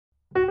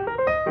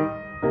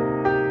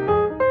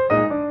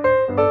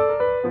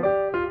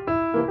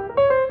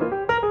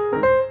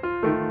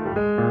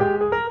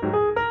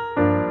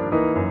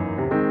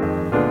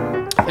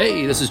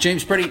Hey, this is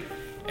James Pretty.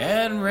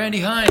 And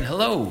Randy Hine,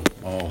 hello.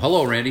 Oh,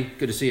 hello, Randy.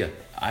 Good to see you.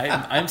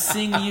 I'm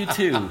seeing you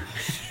too. What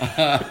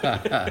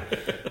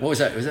was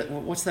that?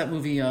 What's that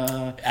movie?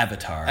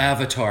 Avatar.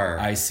 Avatar.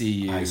 I see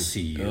you. I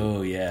see you.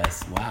 Oh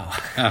yes. Wow.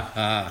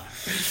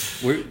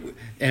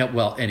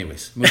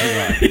 Anyways, moving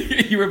on.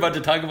 You were about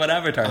to talk about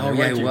Avatar. Oh,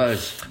 yeah, it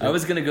was. I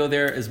was going to go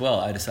there as well.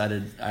 I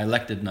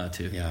elected not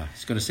to. Yeah, I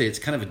was going to say it's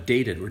kind of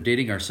dated. We're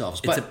dating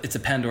ourselves, but it's a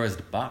Pandora's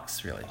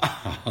box, really.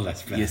 Oh,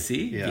 that's bad. You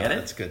see? Yeah, Get it?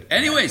 That's good.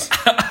 Anyways,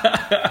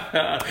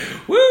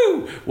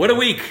 woo! What a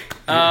week.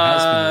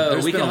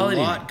 there's week been of a Hollydene.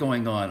 lot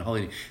going on.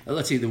 Hollydene.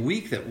 Let's see. The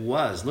week that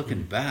was,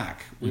 looking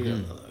back, we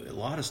had a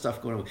lot of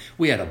stuff going on.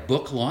 We had a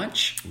book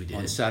launch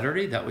on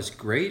Saturday. That was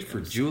great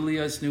for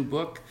Julia's new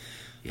book.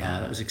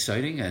 Yeah, that was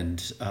exciting. And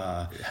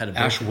had a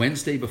Ash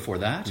Wednesday before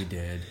that. We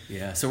did.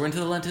 Yeah. So we're into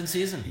the Lenten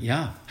season.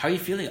 Yeah. How are you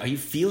feeling? Are you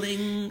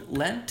feeling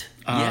Lent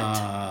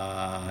yet?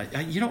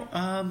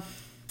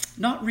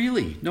 Not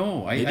really.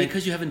 No, maybe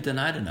because you haven't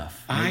denied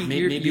enough.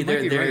 Maybe you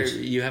might be right.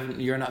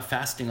 You're not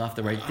fasting off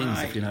the right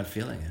things if you're not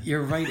feeling it.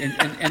 You're right,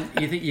 and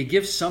you think you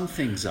give some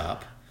things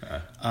up,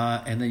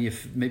 and then you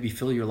maybe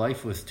fill your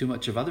life with too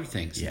much of other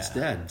things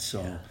instead.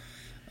 So,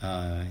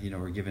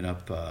 we're giving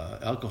up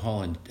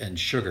alcohol and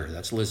sugar.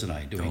 That's Liz and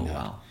I doing that.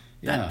 Wow.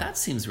 Yeah. That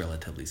seems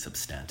relatively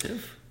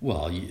substantive.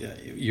 Well, are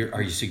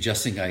you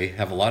suggesting I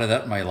have a lot of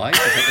that in my life?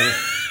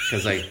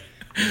 Because I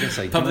guess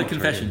I Public don't,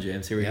 confession, right?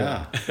 James. Here we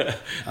go.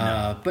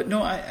 No. But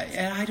no,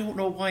 I don't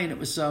know why, and it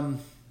was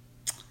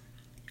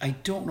I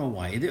don't know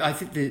why. I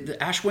think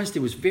the Ash Wednesday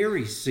was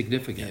very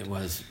significant. It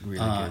was really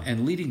good,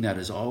 and leading that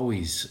is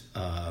always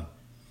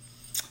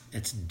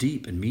it's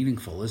deep and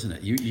meaningful, isn't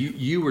it?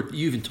 You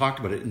even talked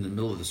about it in the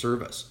middle of the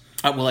service.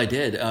 Well, I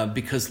did,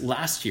 because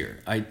last year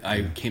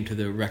I came to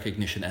the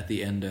recognition at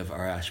the end of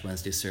our Ash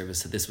Wednesday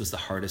service that this was the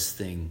hardest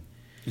thing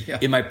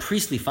in my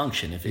priestly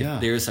function, if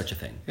there is such a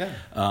thing. Yeah.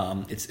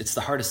 It's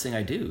the hardest thing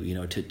I do,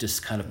 to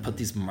just kind of put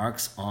these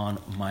marks on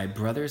my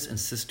brothers and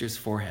sisters'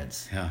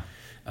 foreheads. Yeah.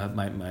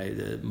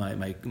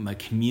 My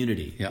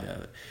community.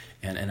 Yeah.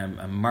 And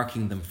I'm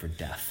marking them for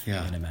death,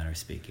 in a manner of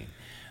speaking.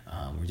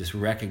 We're just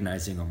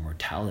recognizing our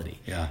mortality,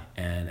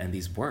 and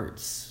these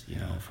words,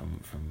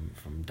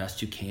 from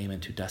dust you came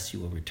and to dust you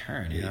will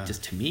return. It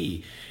just, to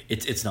me,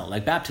 it's not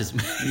like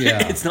baptism.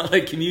 It's not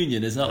like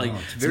communion. It's not like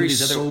it's very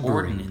these other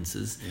sobering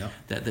ordinances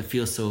that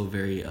feel so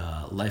very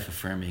life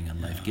affirming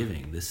and life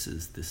giving. This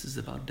is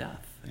about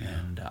death,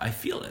 and I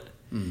feel it,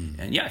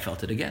 and I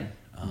felt it again.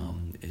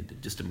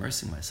 Just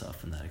immersing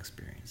myself in that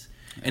experience.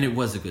 And it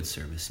was a good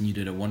service, and you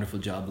did a wonderful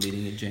job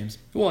leading it, James.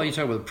 Well, you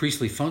talk about the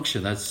priestly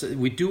function.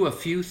 We do a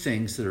few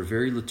things that are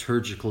very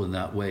liturgical in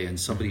that way, and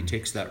somebody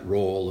takes that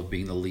role of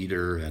being the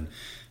leader, and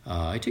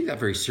I take that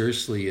very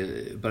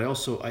seriously. But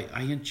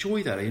I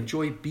enjoy that. I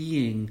enjoy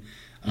being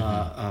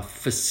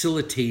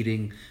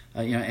facilitating,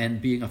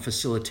 and being a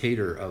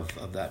facilitator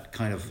of that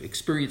kind of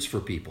experience for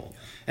people.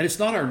 And it's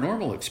not our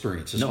normal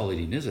experience as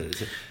Hollydene, is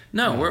it?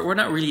 No, we're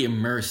not really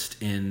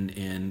immersed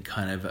in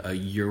kind of a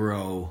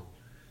Euro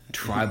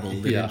tribal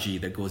liturgy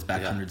that goes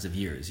back hundreds of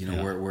years,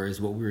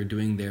 whereas what we were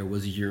doing there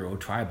was Euro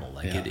tribal.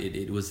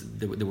 It was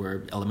there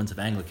were elements of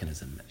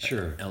Anglicanism,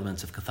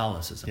 elements of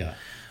Catholicism.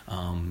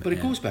 But it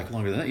goes back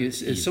longer than that.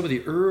 It's some of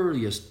the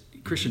earliest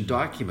Christian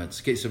documents,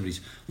 in case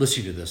somebody's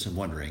listening to this and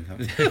wondering.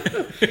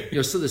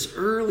 So this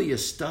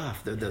earliest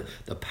stuff, the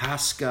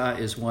Pascha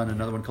is one,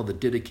 another one called the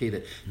Didache,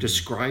 that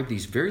describe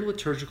these very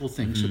liturgical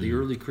things that the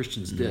early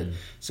Christians did.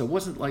 So it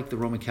wasn't like the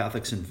Roman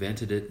Catholics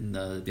invented it in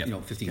the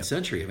 15th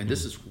century. I mean,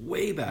 this is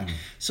way back.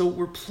 So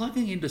we're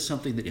plugging into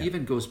something that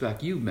even goes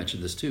back, you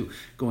mentioned this too,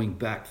 going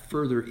back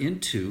further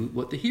into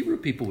what the Hebrew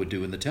people would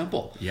do in the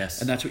temple. Yes.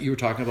 And that's what you were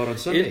talking about on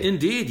Sunday.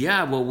 Indeed,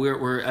 yeah. Well,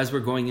 we're as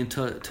we're going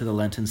into the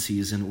Lenten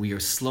season, we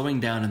are slowing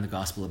down in the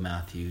Gospel of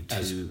Matthew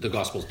as the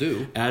Gospels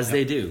do,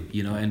 they do,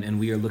 and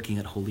we are looking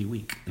at Holy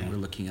Week, and we're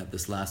looking at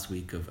this last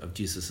week of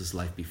Jesus'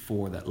 life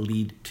before that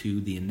lead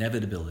to the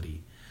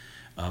inevitability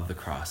of the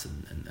cross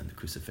and the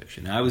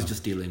crucifixion. Now, I was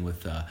just dealing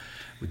with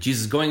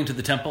Jesus going into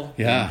the temple,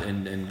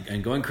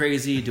 and going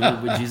crazy,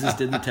 doing what Jesus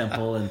did in the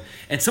temple,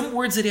 and some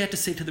words that he had to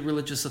say to the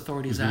religious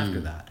authorities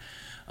after that.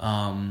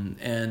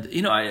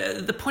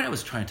 The point I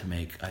was trying to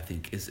make, I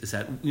think, is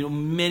that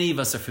many of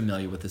us are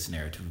familiar with this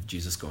narrative of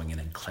Jesus going in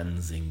and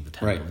cleansing the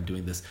temple and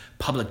doing this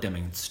public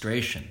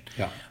demonstration.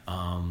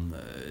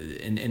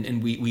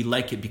 And we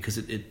like it because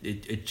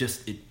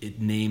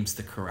it names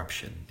the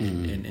corruption,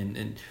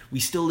 and we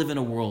still live in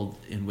a world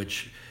in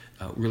which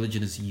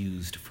religion is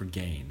used for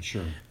gain.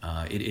 Sure.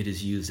 It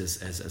is used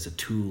as a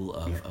tool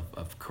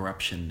of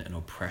corruption and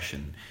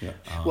oppression.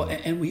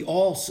 And we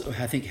all,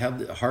 I think,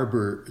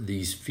 harbor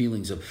these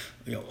feelings of,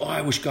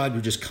 I wish God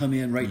would just come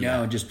in right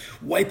now and just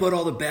wipe out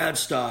all the bad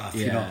stuff.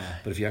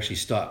 But if you actually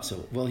stop,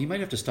 he might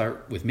have to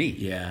start with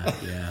me. And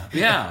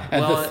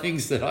the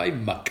things that I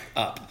muck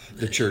up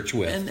the church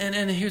with.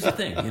 And here's the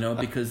thing,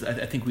 because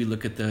I think we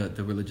look at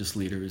the religious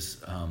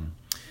leaders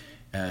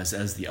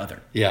as the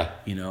other. They're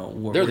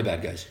the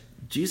bad guys.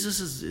 Jesus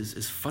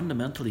is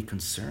fundamentally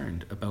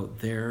concerned about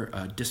their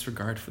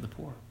disregard for the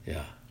poor.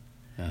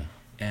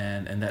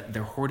 and that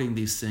they're hoarding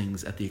these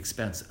things at the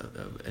expense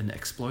of and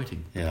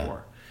exploiting the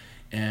poor.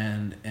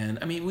 And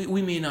I mean,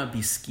 we may not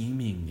be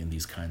scheming in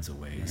these kinds of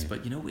ways,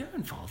 but we are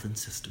involved in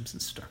systems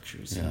and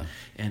structures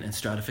and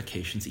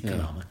stratifications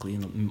economically.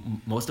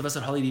 And most of us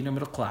at Hollydene are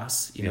middle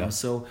class,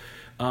 so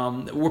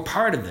we're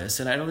part of this.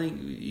 And I don't think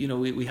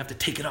we have to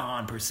take it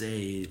on per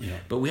se,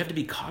 but we have to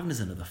be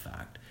cognizant of the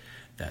fact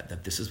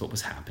that this is what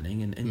was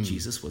happening, and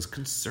Jesus was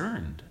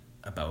concerned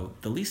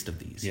about the least of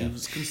these. He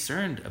was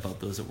concerned about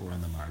those that were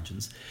on the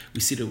margins. We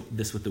see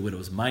this with the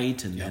widow's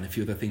mite and a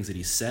few other things that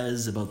he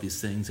says about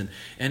these things.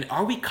 And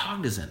are we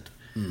cognizant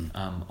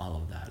all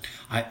of that?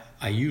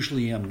 I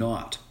usually am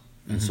not.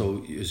 And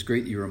so it's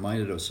great that you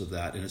reminded us of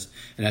that.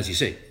 And as you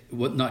say,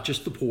 not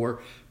just the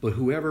poor, but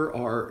whoever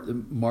are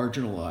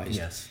marginalized.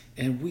 Yes.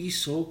 And we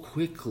so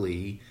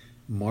quickly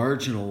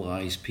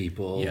marginalize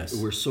people. Yes.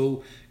 We're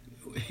so...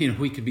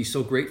 we could be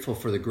so grateful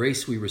for the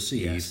grace we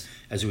receive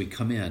as we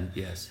come in.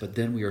 Yes. But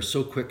then we are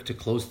so quick to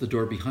close the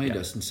door behind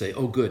us and say,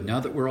 oh, good, now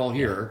that we're all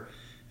here,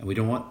 and we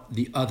don't want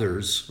the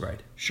others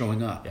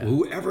showing up,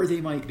 whoever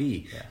they might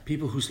be,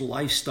 people whose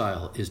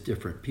lifestyle is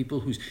different,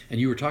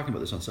 and you were talking about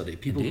this on Sunday,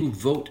 people who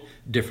vote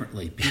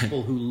differently,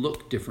 people who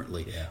look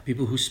differently,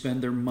 people who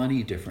spend their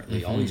money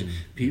differently. All these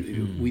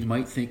people, we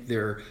might think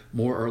they're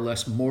more or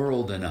less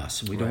moral than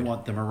us, and we don't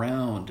want them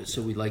around.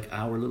 So we like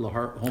our little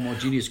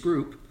homogeneous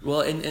group.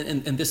 Well,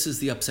 and this is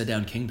the upside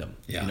down kingdom,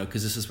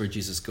 because this is where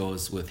Jesus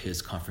goes with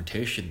his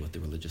confrontation with the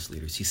religious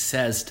leaders. He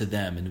says to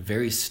them in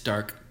very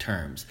stark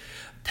terms,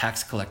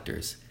 tax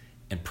collectors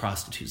and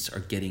prostitutes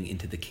are getting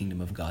into the kingdom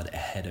of God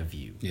ahead of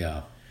you.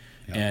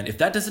 And if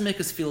that doesn't make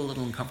us feel a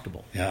little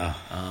uncomfortable,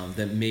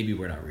 then maybe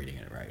we're not reading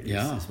it right.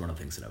 It's one of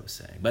the things that I was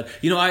saying. But,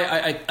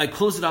 I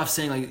closed it off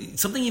saying like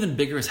something even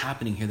bigger is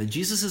happening here, that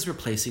Jesus is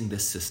replacing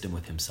this system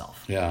with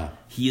himself.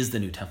 He is the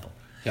new temple.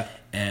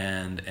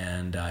 And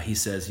he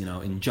says,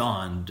 in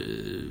John,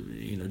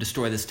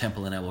 destroy this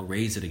temple and I will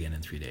raise it again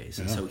in 3 days.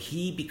 And so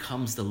he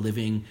becomes the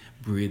living,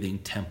 breathing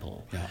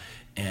temple.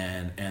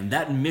 And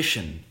that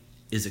mission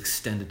is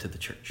extended to the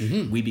church.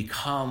 We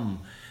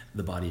become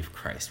the body of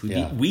Christ.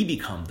 We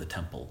become the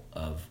temple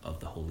of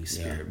the Holy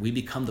Spirit. We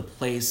become the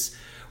place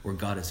where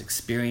God is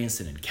experienced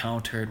and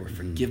encountered, where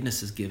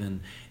forgiveness is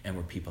given, and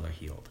where people are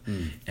healed.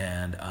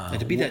 And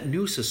to be that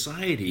new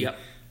society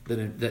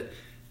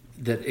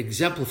that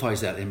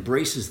exemplifies that,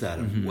 embraces that,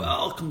 and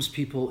welcomes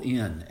people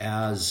in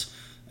as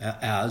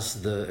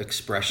the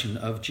expression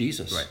of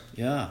Jesus.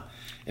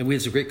 And we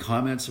had some great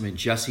comments. I mean,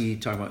 Jesse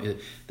talking about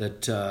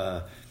that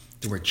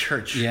the word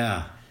church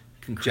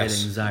can create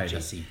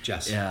anxiety.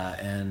 Jesse.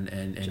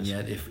 And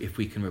yet if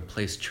we can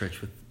replace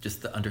church with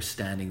just the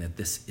understanding that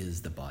this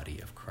is the body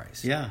of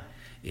Christ.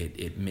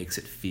 It makes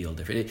it feel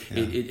different.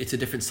 It's a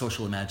different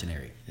social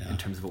imaginary in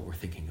terms of what we're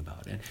thinking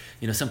about.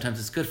 And sometimes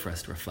it's good for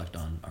us to reflect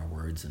on our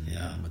words and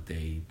what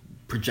they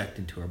project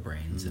into our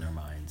brains and our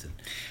minds. And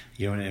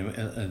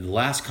the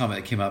last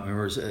comment that came out,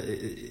 remember,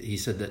 he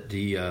said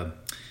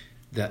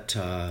that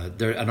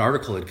an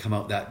article had come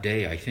out that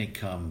day, I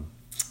think,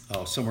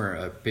 somewhere,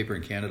 a paper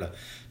in Canada,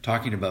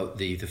 talking about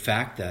the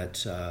fact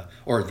that,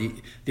 or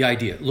the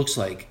idea, it looks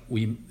like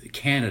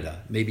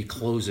Canada may be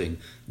closing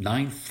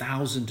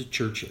 9,000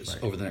 churches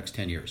over the next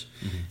 10 years.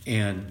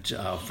 And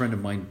a friend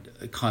of mine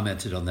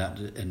commented on that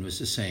and was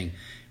just saying,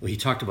 well, he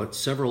talked about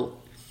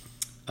several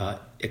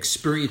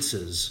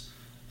experiences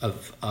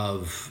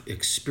of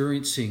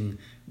experiencing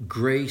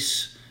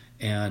grace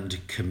and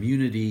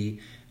community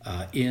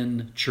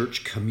in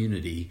church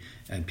community,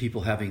 and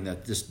people having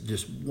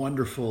this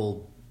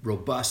wonderful,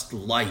 robust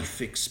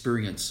life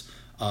experience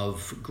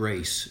of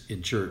grace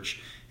in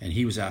church. And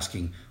he was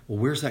asking, well,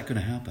 where's that going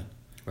to happen?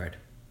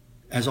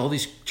 As all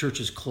these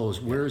churches close,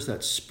 where is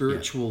that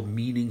spiritual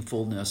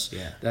meaningfulness,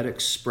 that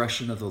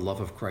expression of the love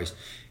of Christ?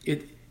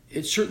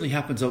 It certainly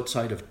happens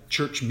outside of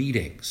church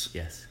meetings.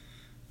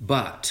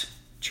 But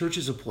church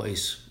is a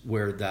place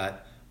where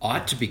that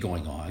ought to be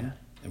going on,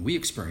 and we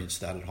experience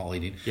that at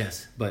Hollydene.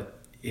 But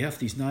if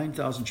these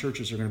 9,000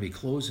 churches are going to be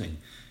closing,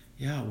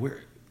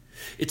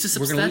 it's a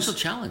substantial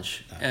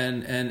challenge,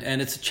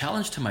 and it's a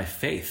challenge to my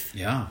faith.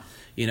 And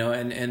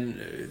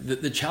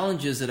the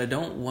challenge is that I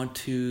don't want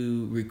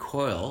to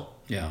recoil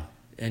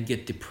and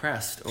get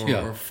depressed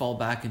or fall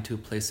back into a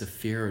place of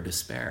fear or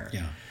despair.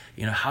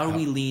 How do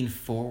we lean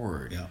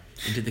forward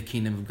into the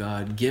kingdom of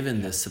God,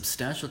 given this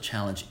substantial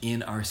challenge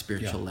in our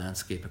spiritual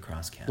landscape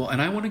across Canada? Well,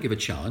 and I want to give a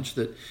challenge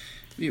that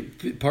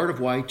part of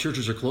why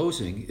churches are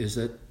closing is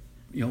that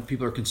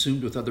people are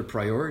consumed with other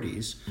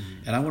priorities,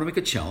 and I want to make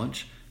a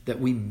challenge that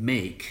we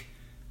make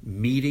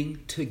meeting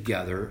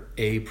together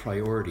a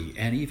priority,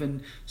 and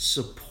even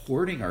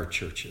supporting our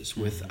churches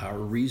with our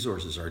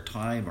resources, our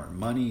time, our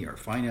money, our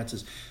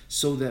finances,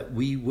 so that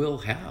we will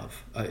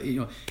have,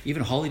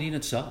 even Hollydene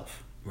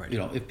itself.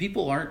 If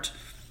people aren't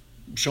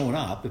showing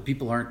up, if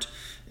people aren't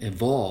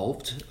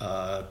involved,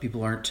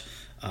 people aren't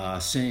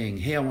saying,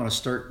 hey, I want to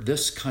start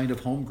this kind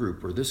of home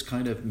group or this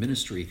kind of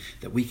ministry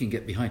that we can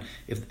get behind.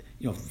 If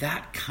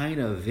that kind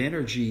of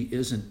energy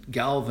isn't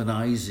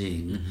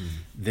galvanizing,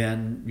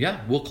 then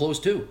we'll close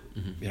too.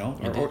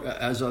 Or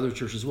as other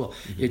churches will.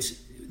 It's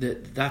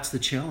that's the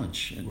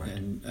challenge.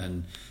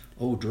 And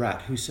oh,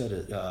 drat, who said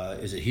it?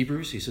 Is it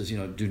Hebrews? He says,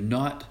 do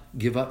not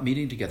give up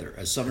meeting together,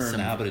 as some are in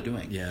the habit of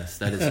doing. Yes,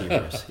 that is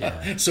Hebrews.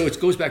 Yeah. So it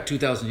goes back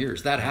 2,000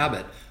 years. That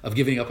habit of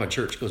giving up on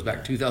church goes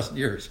back 2,000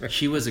 years. Right?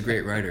 She was a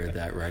great writer,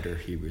 that writer of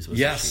Hebrews, wasn't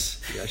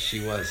she? Yes,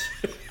 she was.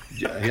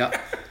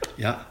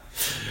 Yeah.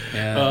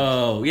 And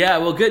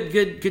well,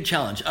 good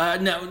challenge.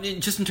 Now,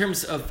 just in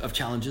terms of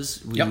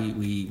challenges, we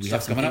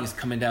have some things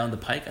coming down the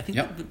pike. I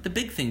think the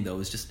big thing, though,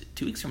 is just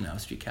 2 weeks from now,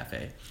 Street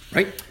Cafe,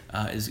 right,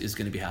 is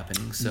going to be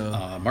happening. So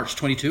March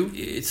 22.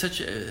 It's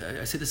such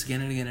I say this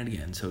again and again and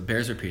again, so it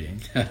bears repeating.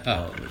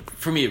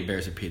 For me, it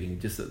bears repeating.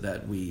 Just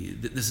that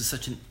this is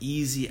such an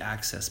easy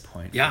access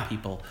point for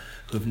people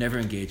who have never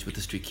engaged with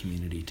the street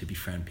community to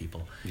befriend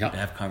people, to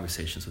have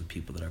conversations with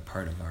people that are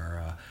part of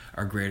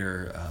our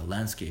greater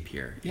landscape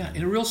here. Yeah,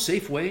 in a real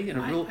safe way.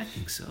 I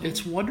think so.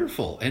 It's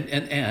wonderful, and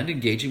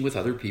engaging with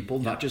other people,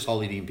 not just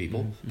Hollydene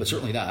people, but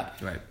certainly that.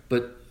 Right.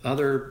 But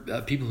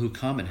other people who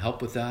come and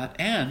help with that,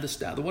 and the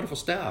staff, the wonderful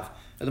staff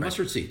at the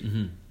Mustard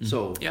Seed.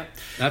 So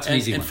that's an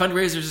easy one. And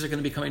fundraisers are going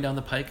to be coming down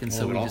the pike, and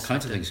so all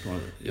kinds of things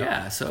going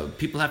on. So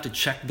people have to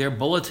check their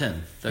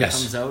bulletin that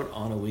comes out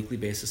on a weekly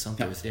basis on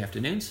Thursday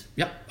afternoons.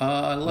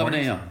 11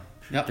 a.m.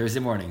 Thursday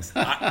mornings.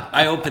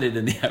 I open it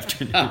in the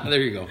afternoon.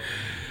 There you go.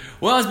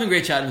 Well, it's been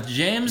great chatting with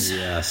James.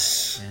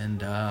 Yes.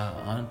 And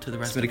on to the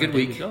rest of the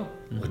week. Go.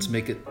 Let's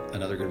make it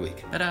another good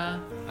week. Ta-da.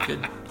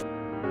 Good.